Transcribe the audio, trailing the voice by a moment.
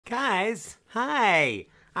Guys, hi.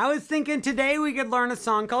 I was thinking today we could learn a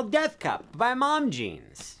song called Death Cup by Mom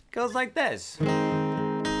Jeans. Goes like this.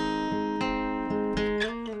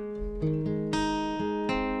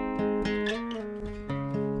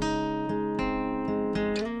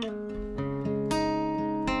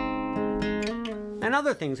 And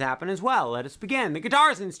other things happen as well. Let us begin. The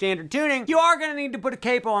guitar's in standard tuning. You are gonna need to put a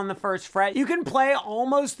capo on the first fret. You can play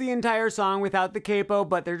almost the entire song without the capo,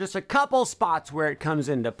 but there's just a couple spots where it comes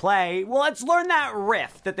into play. Well, let's learn that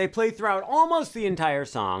riff that they play throughout almost the entire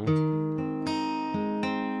song.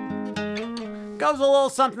 Goes a little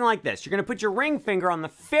something like this. You're gonna put your ring finger on the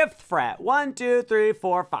 5th fret. 1, 2, 3,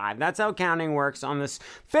 4, 5. That's how counting works on this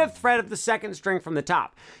 5th fret of the 2nd string from the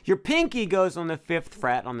top. Your pinky goes on the 5th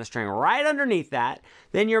fret on the string right underneath that.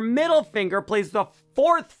 Then your middle finger plays the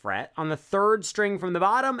 4th fret on the 3rd string from the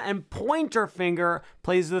bottom, and pointer finger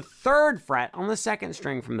plays the 3rd fret on the 2nd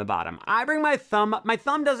string from the bottom. I bring my thumb up. My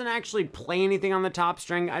thumb doesn't actually play anything on the top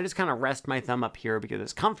string. I just kind of rest my thumb up here because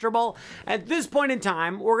it's comfortable. At this point in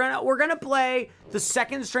time, we're gonna play the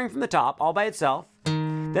 2nd string from the top all by itself,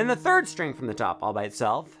 then the 3rd string from the top all by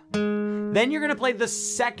itself, then you're gonna play the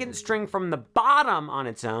 2nd string from the bottom on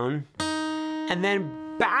its own, and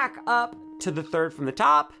then back up to the 3rd from the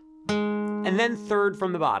top, and then 3rd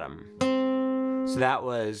from the bottom. So that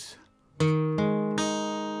was,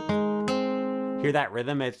 hear that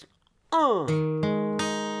rhythm? It's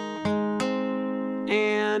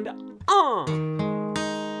and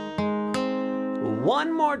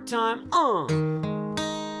one more time,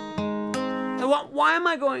 Why am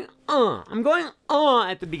I going, I'm going,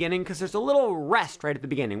 at the beginning because there's a little rest right at the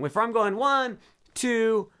beginning. If I'm going 1,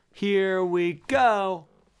 2, here we go,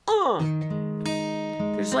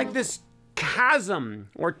 There's like this chasm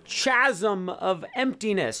or chasm of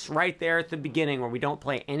emptiness right there at the beginning where we don't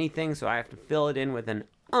play anything, so I have to fill it in with an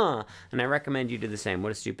and I recommend you do the same.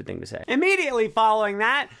 What a stupid thing to say. Immediately following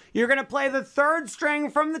that, you're gonna play the 3rd string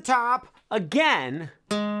from the top again,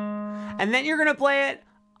 and then you're gonna play it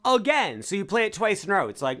again. So you play it twice in a row.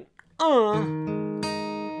 It's like,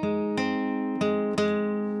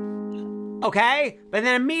 okay? But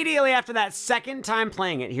then immediately after that second time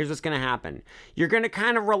playing it, here's what's gonna happen. You're gonna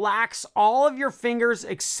kind of relax all of your fingers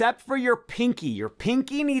except for your pinky. Your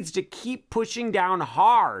pinky needs to keep pushing down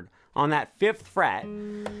hard on that 5th fret.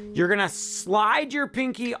 You're gonna slide your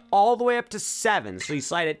pinky all the way up to 7. So you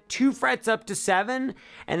slide it 2 frets up to 7,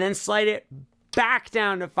 and then slide it back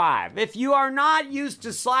down to 5. If you are not used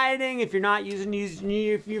to sliding, if you're not used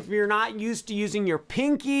to using your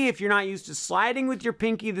pinky, if you're not used to sliding with your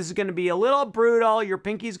pinky, this is gonna be a little brutal. Your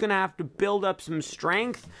pinky's gonna have to build up some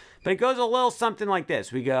strength, but it goes a little something like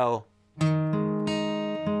this. We go,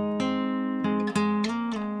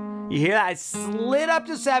 you hear that? I slid up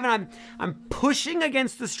to 7. I'm pushing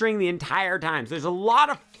against the string the entire time. So there's a lot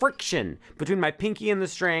of friction between my pinky and the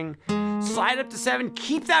string. Slide up to 7,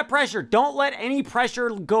 keep that pressure. Don't let any pressure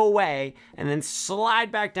go away, and then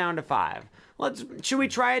slide back down to 5. Should we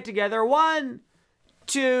try it together? 1,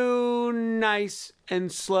 2, nice and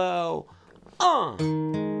slow. How'd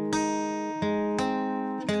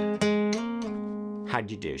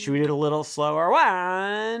you do? Should we do it a little slower?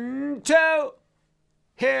 1, 2.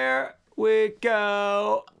 Here we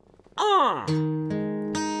go.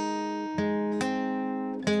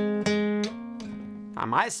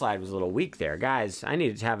 My slide was a little weak there. Guys, I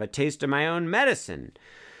needed to have a taste of my own medicine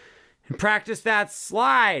and practice that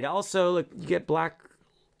slide. Also, look, you get black,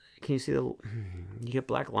 can you see you get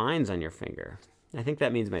black lines on your finger. I think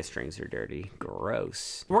that means my strings are dirty.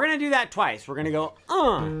 Gross. We're gonna do that twice. We're gonna go,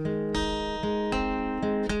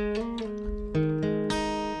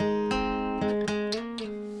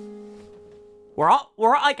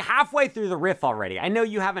 We're like halfway through the riff already. I know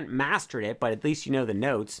you haven't mastered it, but at least you know the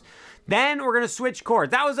notes. Then we're gonna switch chords.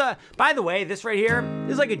 That was by the way, this right here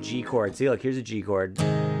is like a G chord. See, look, here's a G chord.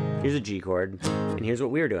 Here's a G chord. And here's what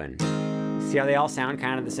we're doing. See how they all sound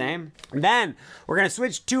kind of the same? And then we're gonna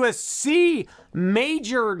switch to a C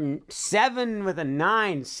major 7 with a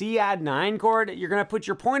 9, C add 9 chord. You're gonna put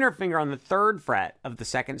your pointer finger on the 3rd fret of the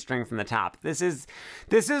 2nd string from the top. This is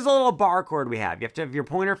a little bar chord we have. You have to have your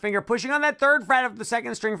pointer finger pushing on that 3rd fret of the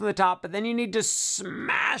 2nd string from the top, but then you need to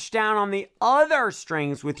smash down on the other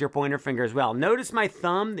strings with your pointer finger as well. Notice my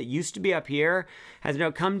thumb that used to be up here has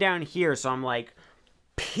now come down here, so I'm like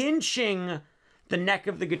pinching the neck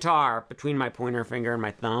of the guitar between my pointer finger and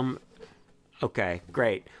my thumb. Okay,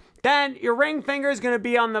 great. Then your ring finger is gonna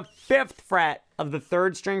be on the 5th fret of the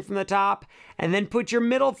 3rd string from the top, and then put your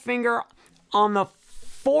middle finger on the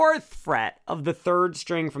 4th fret of the 3rd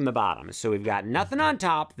string from the bottom. So we've got nothing on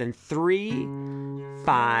top, then 3,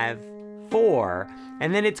 5, 4.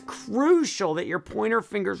 And then it's crucial that your pointer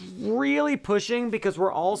finger's really pushing because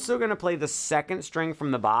we're also gonna play the 2nd string from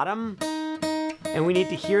the bottom. And we need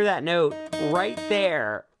to hear that note right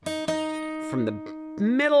there from the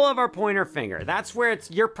middle of our pointer finger. That's where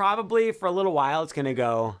you're probably, for a little while, it's gonna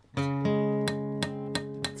go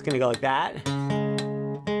like that.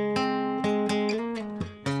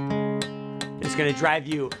 It's gonna drive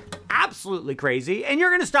you absolutely crazy, and you're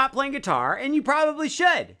gonna stop playing guitar, and you probably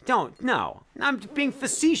should. No, I'm being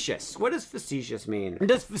facetious. What does facetious mean?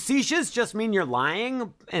 Does facetious just mean you're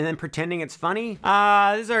lying and then pretending it's funny?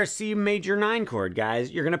 This is our C major 9 chord,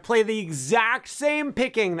 guys. You're gonna play the exact same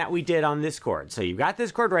picking that we did on this chord. So you've got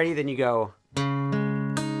this chord ready, then you go.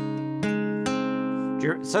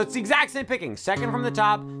 So it's the exact same picking. 2nd from the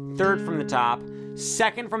top, 3rd from the top,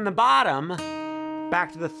 2nd from the bottom,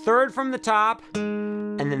 back to the 3rd from the top,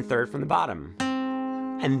 and then 3rd from the bottom.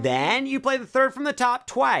 And then you play the 3rd from the top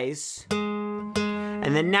twice.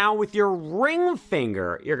 And then now with your ring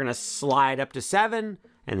finger, you're gonna slide up to 7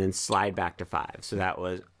 and then slide back to 5. So that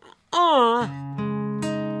was,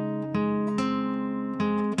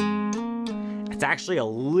 It's actually a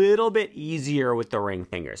little bit easier with the ring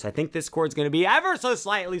fingers. I think this chord's gonna be ever so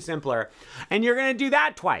slightly simpler, and you're gonna do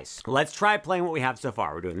that twice. Let's try playing what we have so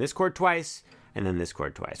far. We're doing this chord twice, and then this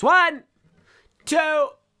chord twice. 1, 2,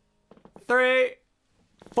 3,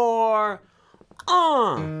 4,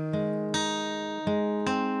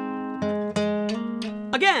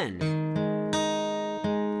 Again.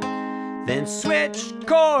 Then switch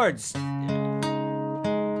chords.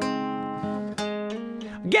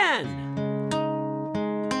 Again.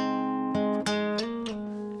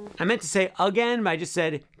 I meant to say again, but I just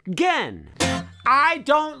said again. I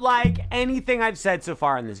don't like anything I've said so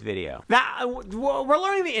far in this video. We're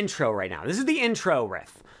learning the intro right now. This is the intro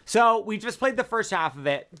riff. So we just played the first half of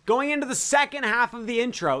it. Going into the second half of the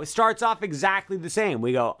intro, it starts off exactly the same.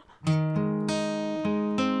 We go,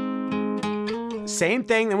 same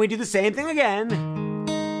thing, then we do the same thing again.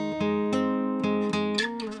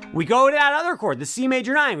 We go to that other chord, the C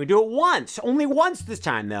major 9. We do it once, only once this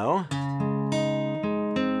time though.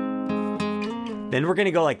 Then we're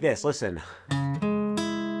gonna go like this, listen.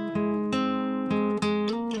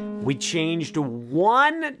 We changed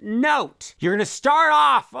one note. You're gonna start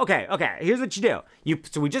off, okay, here's what you do.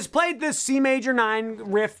 So we just played this C major 9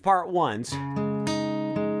 riff part once.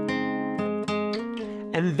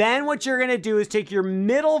 And then what you're gonna do is take your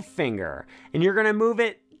middle finger and you're gonna move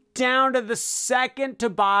it down to the 2nd to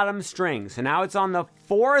bottom string. So now it's on the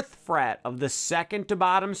 4th fret of the 2nd to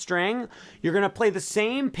bottom string. You're gonna play the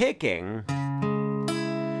same picking,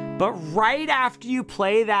 but right after you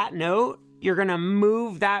play that note, you're gonna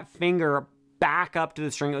move that finger back up to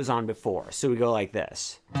the string it was on before. So we go like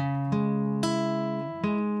this.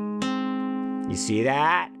 You see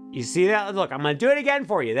that? You see that? Look, I'm gonna do it again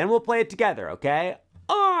for you, then we'll play it together, okay?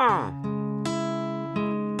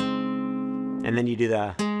 And then you do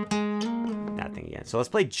that thing again. So let's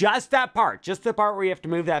play just that part, just the part where you have to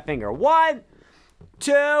move that finger. 1,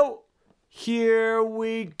 2, here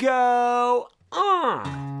we go.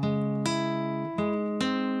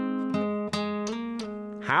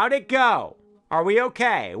 How'd it go? Are we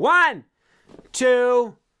okay? 1,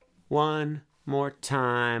 2, one more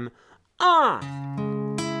time.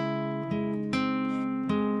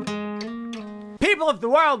 People of the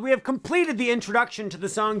world, we have completed the introduction to the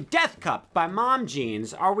song Death Cup by Mom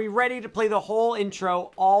Jeans. Are we ready to play the whole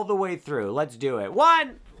intro all the way through? Let's do it.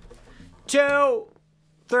 1, 2,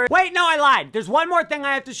 3. Wait, no, I lied. There's one more thing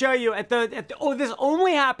I have to show you oh, this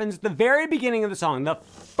only happens at the very beginning of the song. The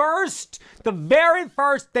very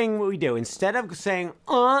first thing we do, instead of saying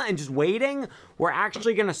and just waiting, we're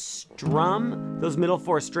actually gonna strum those middle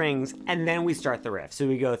 4 strings and then we start the riff. So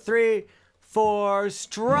we go 3, 4,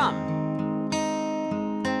 strum.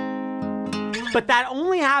 But that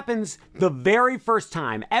only happens the very first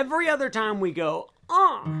time. Every other time we go,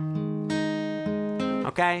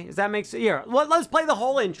 Okay, does that make sense? Here, let's play the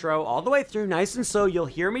whole intro all the way through, nice and slow. You'll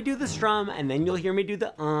hear me do the strum, and then you'll hear me do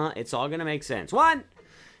the It's all gonna make sense. 1,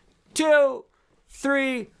 2,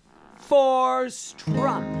 3, 4,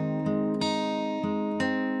 strum.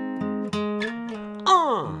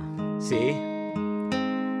 See?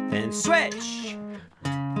 Then switch.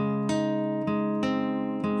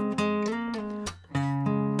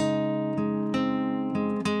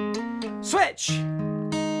 Switch!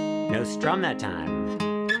 No strum that time.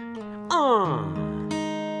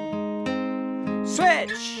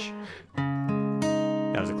 Switch!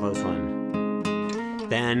 That was a close one.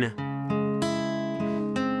 Then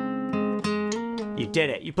You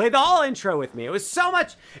did it. You played the whole intro with me. It was so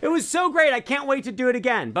much. It was so great. I can't wait to do it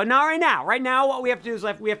again. But not right now. Right now, what we have to do is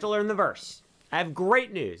we have to learn the verse. I have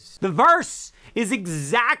great news. The verse is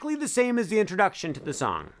exactly the same as the introduction to the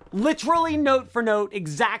song. Literally note for note,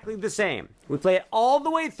 exactly the same. We play it all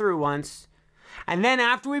the way through once. And then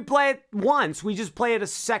after we play it once, we just play it a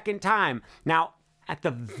second time. Now, at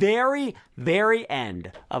the very, very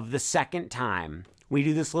end of the second time, we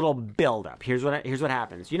do this little build-up. Here's what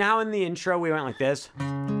happens. You know how in the intro we went like this?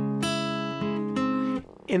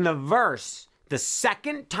 In the verse, the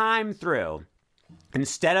second time through,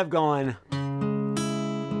 instead of going,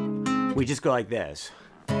 we just go like this.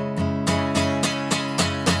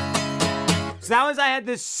 So that was, I had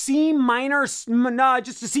this C minor, no,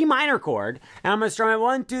 just a C minor chord, and I'm gonna strum it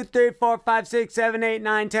 1, 2, 3, 4, 5, 6, 7, 8,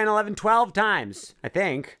 9, 10, 11, 12 times, I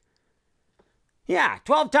think. Yeah,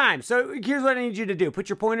 12 times. So here's what I need you to do. Put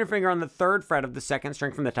your pointer finger on the 3rd fret of the 2nd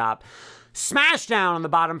string from the top. Smash down on the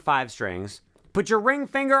bottom 5 strings. Put your ring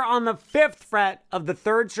finger on the 5th fret of the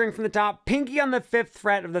 3rd string from the top. Pinky on the 5th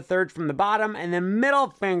fret of the 3rd from the bottom. And then middle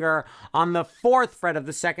finger on the 4th fret of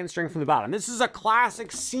the 2nd string from the bottom. This is a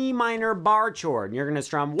classic C minor bar chord. And you're going to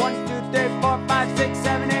strum 1, 2, 3, 4, 5, 6,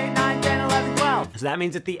 7, 8, 9, 10, 11, 12. So that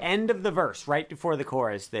means at the end of the verse, right before the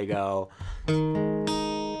chorus, they go...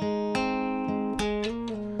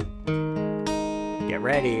 Get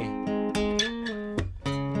ready.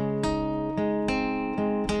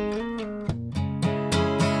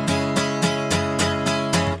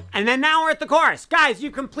 And then now we're at the chorus. Guys,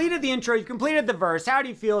 you completed the intro, you completed the verse. How do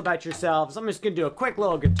you feel about yourselves? I'm just gonna do a quick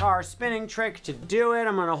little guitar spinning trick to do it.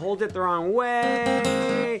 I'm gonna hold it the wrong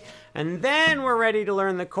way. And then we're ready to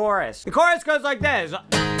learn the chorus. The chorus goes like this.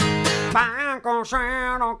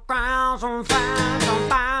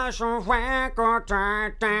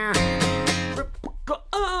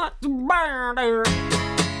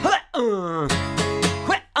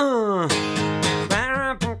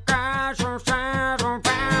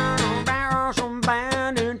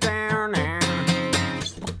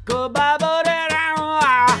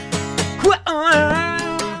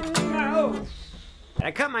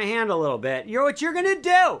 I cut my hand a little bit. What you're gonna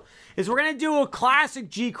do is we're gonna do a classic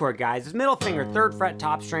G chord, guys. It's middle finger, 3rd fret,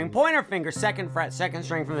 top string. Pointer finger, 2nd fret, 2nd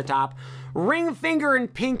string from the top. Ring finger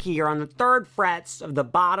and pinky are on the 3rd frets of the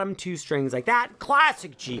bottom 2 strings like that.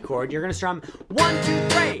 Classic G chord. You're gonna strum 1, 2,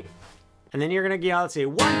 3. And then you're gonna, yeah, let's see,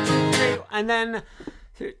 1, 2, 3. And then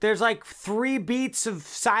there's like 3 beats of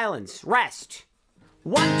silence. Rest.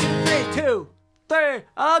 1, 2, 3, 2, 3,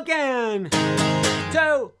 again.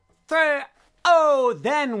 2, 3, oh,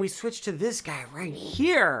 then we switch to this guy right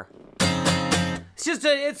here.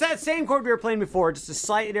 It's that same chord we were playing before, just a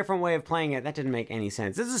slightly different way of playing it. That didn't make any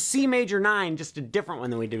sense. This is a C major 9, just a different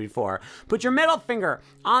one than we did before. Put your middle finger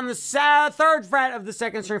on the 3rd fret of the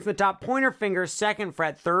 2nd string from the top. Pointer finger, 2nd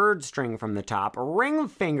fret, 3rd string from the top. Ring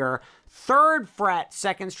finger, 3rd fret,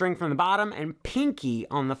 2nd string from the bottom. And pinky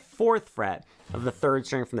on the 4th fret of the 3rd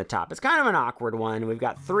string from the top. It's kind of an awkward one. We've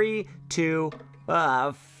got 3, 2,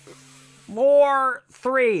 4,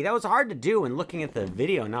 3. That was hard to do when looking at the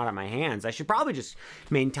video, not at my hands. I should probably just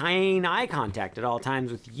maintain eye contact at all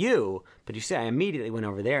times with you. But you see, I immediately went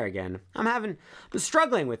over there again. I'm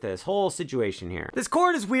struggling with this whole situation here. This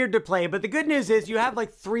chord is weird to play, but the good news is you have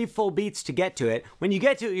like 3 full beats to get to it. When you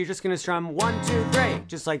get to it, you're just gonna strum 1, 2, 3,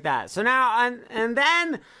 just like that. So now, and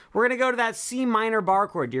then we're gonna go to that C minor bar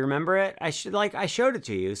chord. Do you remember it? I showed it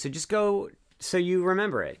to you, so just go so you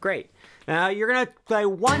remember it. Great. Now you're gonna play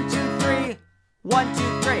 1, 2, 3, 1,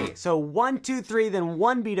 2, 3. So 1, 2, 3, then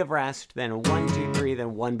 1 beat of rest, then 1, 2, 3,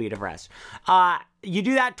 then 1 beat of rest. You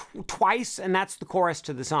do that twice, and that's the chorus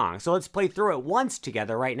to the song. So let's play through it once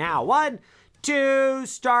together right now. 1, 2,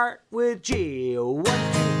 start with G. 1, 2, 3.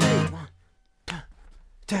 1,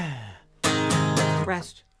 2, 3.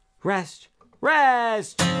 Rest, rest,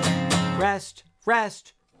 rest, rest,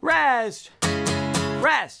 rest, rest,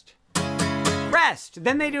 rest. Rest.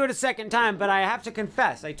 Then they do it a second time, but I have to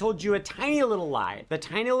confess, I told you a tiny little lie. The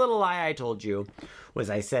tiny little lie I told you was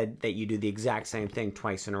I said that you do the exact same thing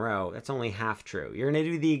twice in a row. That's only half true. You're gonna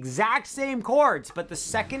do the exact same chords, but the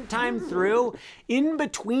second time through, in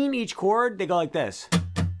between each chord, they go like this.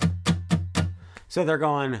 So they're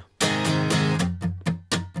going...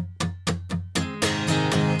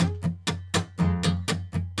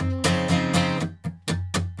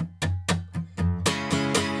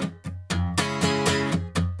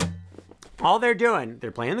 All they're doing, they're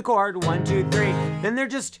playing the chord, 1, 2, 3. Then they're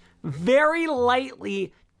just very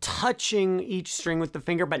lightly touching each string with the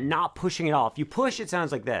finger, but not pushing it all. If you push, it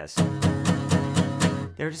sounds like this.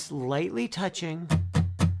 They're just lightly touching,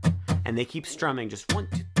 and they keep strumming just 1,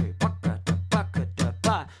 2, 3.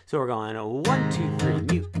 5. So we're going 1, 2, 3,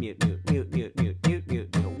 mute, mute, mute, mute, mute, mute, mute,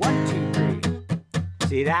 mute, 1, 2, 3.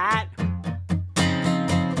 See that?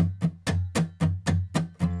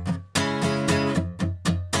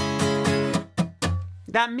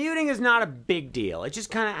 That muting is not a big deal. It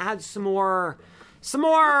just kind of adds some more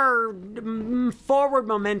forward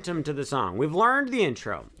momentum to the song. We've learned the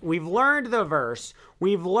intro. We've learned the verse.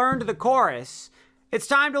 We've learned the chorus. It's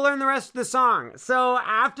time to learn the rest of the song. So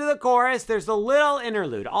after the chorus, there's a little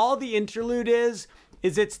interlude. All the interlude is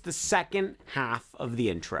it's the second half of the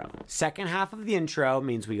intro. Second half of the intro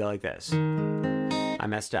means we go like this. I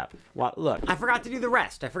messed up. Well, look, I forgot to do the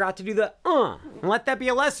rest. I forgot to do the And let that be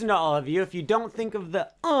a lesson to all of you. If you don't think of the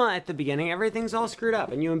at the beginning, everything's all screwed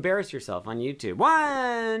up and you embarrass yourself on YouTube.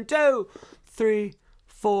 1, 2, 3,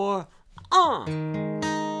 4,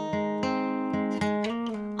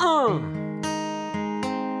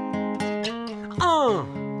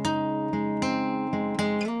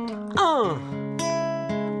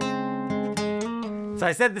 So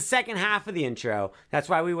I said the second half of the intro. That's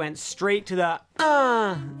why we went straight to the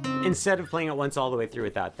instead of playing it once all the way through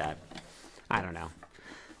without that. I don't know.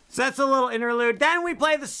 So that's a little interlude. Then we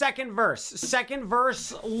play the second verse. Second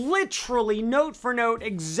verse, literally note for note,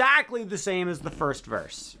 exactly the same as the first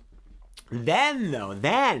verse.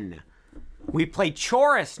 Then we play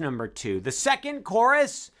chorus number 2. The second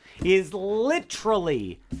chorus is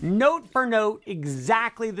literally note for note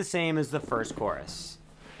exactly the same as the first chorus.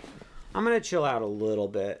 I'm gonna chill out a little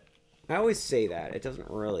bit. I always say that. It doesn't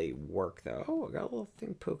really work though. Oh, I got a little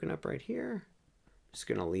thing poking up right here. Just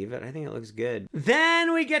gonna leave it. I think it looks good.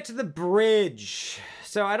 Then we get to the bridge.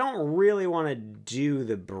 So I don't really want to do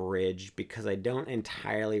the bridge because I don't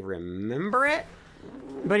entirely remember it.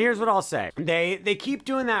 But here's what I'll say. They keep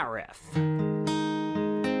doing that riff.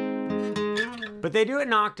 But they do it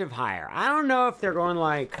an octave higher. I don't know if they're going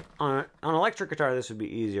like, on electric guitar this would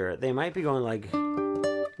be easier. They might be going like,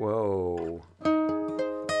 whoa.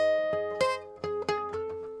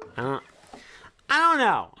 I don't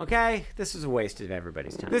know, okay? This is a waste of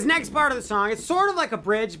everybody's time. This next part of the song, it's sort of like a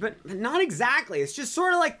bridge, but not exactly. It's just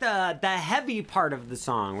sort of like the heavy part of the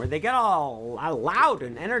song where they get all loud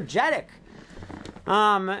and energetic.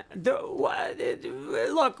 Look,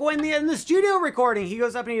 when in the studio recording, he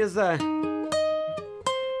goes up and he does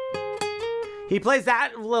he plays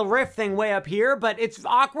that little riff thing way up here, but it's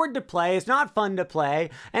awkward to play. It's not fun to play.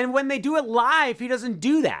 And when they do it live, he doesn't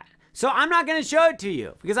do that. So I'm not going to show it to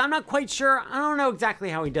you because I'm not quite sure. I don't know exactly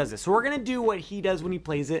how he does this. So we're going to do what he does when he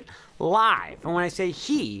plays it live. And when I say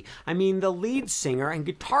he, I mean the lead singer and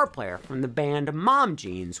guitar player from the band Mom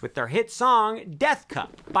Jeans with their hit song Death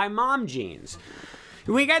Cup by Mom Jeans.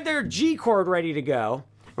 We got their G chord ready to go.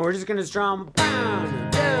 And we're just going to strum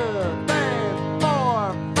 1, 2, 3,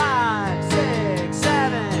 4, 5, 6,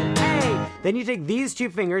 7, 8. Then you take these two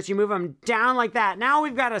fingers, you move them down like that. Now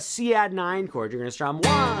we've got a C add 9 chord. You're going to strum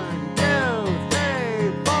 1, 2,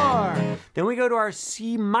 3, 4. Then we go to our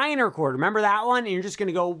C minor chord. Remember that one? And you're just going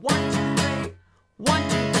to go 1, 2, 3, 1,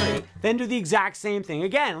 2, 3. Then do the exact same thing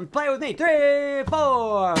again. Play it with me. 3,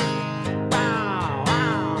 4.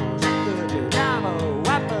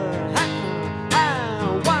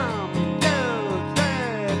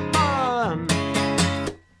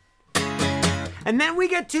 And then we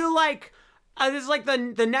get to like, this is like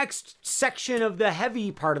the next section of the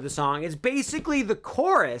heavy part of the song. It's basically the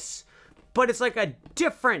chorus, but it's like a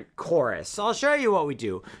different chorus. So I'll show you what we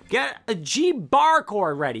do. Get a G bar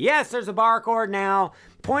chord ready. Yes, there's a bar chord now.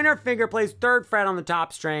 Pointer finger plays 3rd fret on the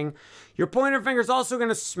top string. Your pointer finger is also going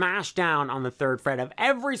to smash down on the 3rd fret of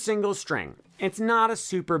every single string. It's not a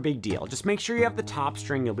super big deal. Just make sure you have the top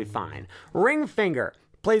string, you'll be fine. Ring finger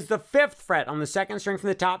plays the 5th fret on the 2nd string from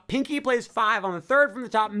the top. Pinky plays 5 on the 3rd from the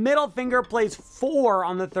top. Middle finger plays 4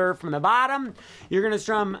 on the 3rd from the bottom. You're going to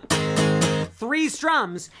strum 3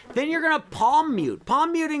 strums. Then you're going to palm mute.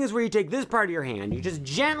 Palm muting is where you take this part of your hand. You just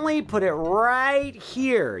gently put it right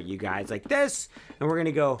here, you guys, like this. And we're going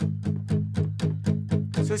to go.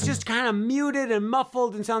 So it's just kind of muted and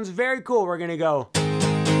muffled and sounds very cool. We're going to go.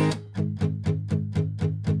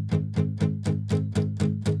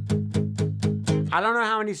 I don't know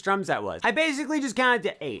how many strums that was. I basically just counted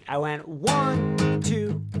to 8. I went 1,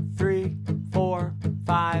 2, 3, 4,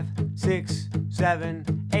 5, 6,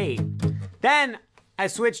 7, 8. Then I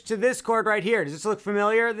switched to this chord right here. Does this look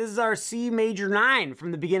familiar? This is our C major 9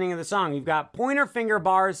 from the beginning of the song. You've got pointer finger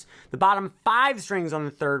bars, the bottom 5 strings on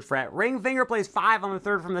the 3rd fret. Ring finger plays 5 on the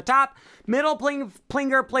 3rd from the top. Middle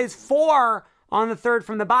finger plays 4 on the 3rd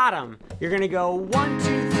from the bottom. You're going to go 1,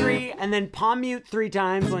 2, 3, and then palm mute 3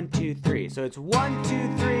 times. 1, 2, 3. So it's 1,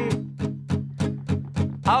 2, 3.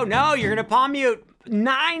 Oh no, you're going to palm mute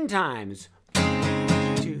 9 times. 1,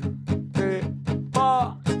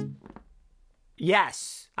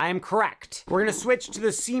 Yes, I am correct. We're gonna switch to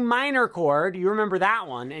the C minor chord. You remember that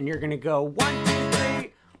one, and you're gonna go 1, 2,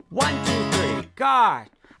 3, 1, 2, 3. God,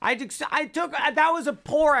 I took, that was a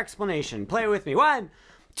poor explanation. Play it with me. 1,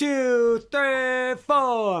 2, 3,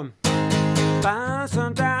 4.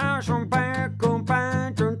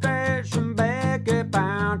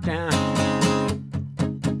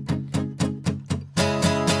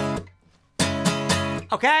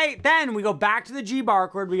 Okay, then we go back to the G bar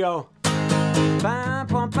chord. We go,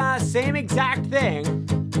 same exact thing.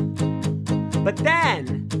 But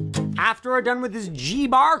then, after we're done with this G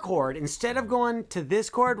bar chord, instead of going to this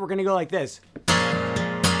chord, we're gonna go like this.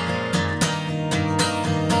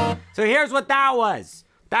 So here's what that was.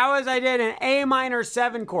 I did an A minor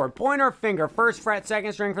 7 chord. Pointer finger, 1st fret,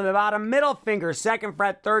 2nd string from the bottom. Middle finger, 2nd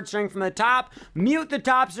fret, 3rd string from the top. Mute the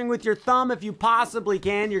top string with your thumb if you possibly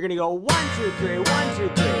can. You're gonna go 1, 2, 3, 1, 2,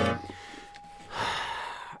 3.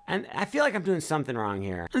 And I feel like I'm doing something wrong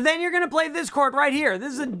here. Then you're gonna play this chord right here.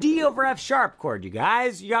 This is a D over F sharp chord, you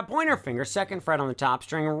guys. You got pointer finger, 2nd fret on the top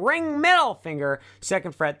string, ring middle finger,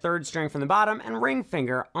 2nd fret, 3rd string from the bottom, and ring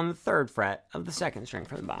finger on the 3rd fret of the 2nd string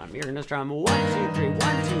from the bottom. You're gonna strum 1, 2, 3, 1,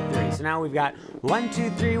 2, 3. So now we've got 1, 2,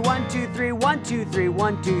 3, 1, 2, 3, 1, 2, 3,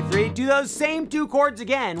 1, 2, 3. Do those same 2 chords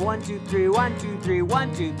again. 1, 2, 3, 1, 2, 3,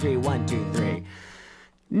 1, 2, 3, 1, 2, 3.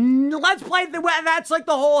 Let's play that's like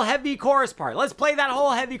the whole heavy chorus part. Let's play that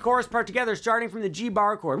whole heavy chorus part together, starting from the G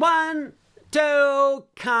bar chord. 1, 2,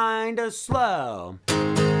 kinda slow.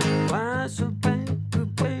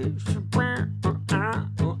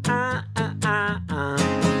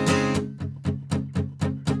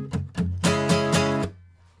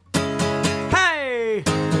 Hey!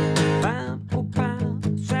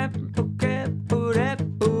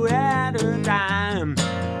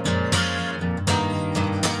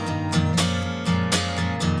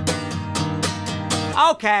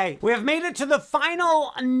 Okay, we have made it to the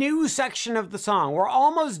final new section of the song. We're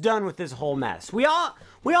almost done with this whole mess. We all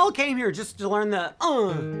came here just to learn the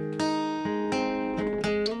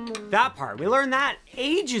that part. We learned that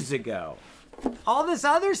ages ago. All this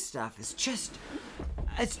other stuff is just,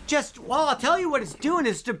 well, I'll tell you what it's doing.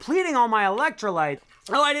 It's depleting all my electrolytes.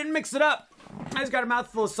 Oh, I didn't mix it up. I just got a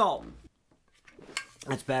mouthful of salt.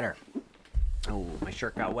 That's better. Oh, my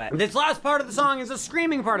shirt got wet. This last part of the song is a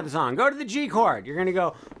screaming part of the song. Go to the G chord. You're gonna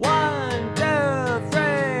go 1, 2,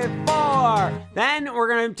 3, 4. Then we're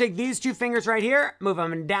gonna take these 2 fingers right here, move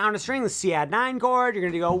them down a string, the C add 9 chord. You're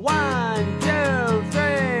gonna go 1, 2,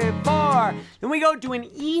 3, 4. Then we go to an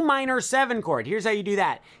E minor 7 chord. Here's how you do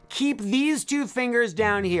that. Keep these 2 fingers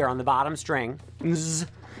down here on the bottom string.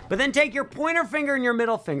 But then take your pointer finger and your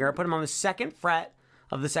middle finger, put them on the 2nd fret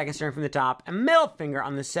of the 2nd string from the top, and middle finger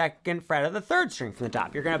on the 2nd fret of the 3rd string from the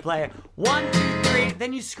top. You're gonna play 1, 2, 3,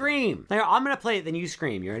 then you scream. Now, I'm gonna play it, then you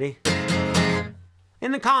scream. You ready?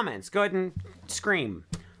 In the comments, go ahead and scream.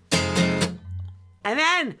 And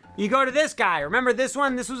then you go to this guy. Remember this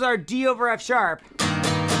one? This was our D over F sharp.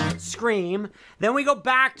 Scream. Then we go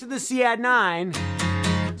back to the C add 9.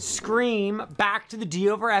 Scream. Back to the D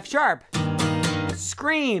over F sharp.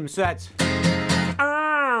 Scream. So that's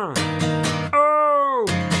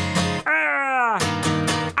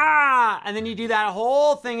and then you do that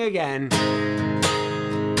whole thing again.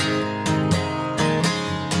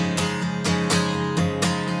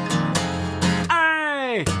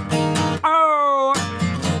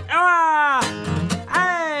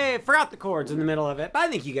 Forgot the chords in the middle of it, but I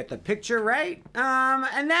think you get the picture, right?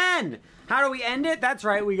 And then, how do we end it? That's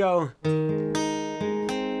right, we go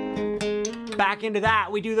back into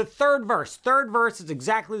that. We do the 3rd verse. 3rd verse is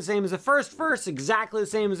exactly the same as the 1st verse, exactly the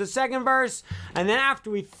same as the 2nd verse. And then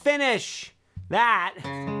after we finish that,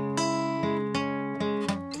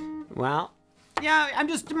 well, yeah,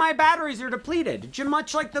 my batteries are depleted.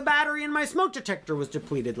 Much like the battery in my smoke detector was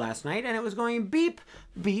depleted last night, and it was going beep,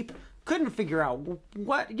 beep. Couldn't figure out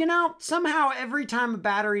what, somehow every time a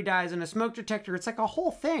battery dies in a smoke detector, it's like a whole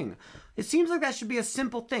thing. It seems like that should be a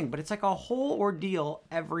simple thing, but it's like a whole ordeal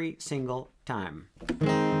every single time.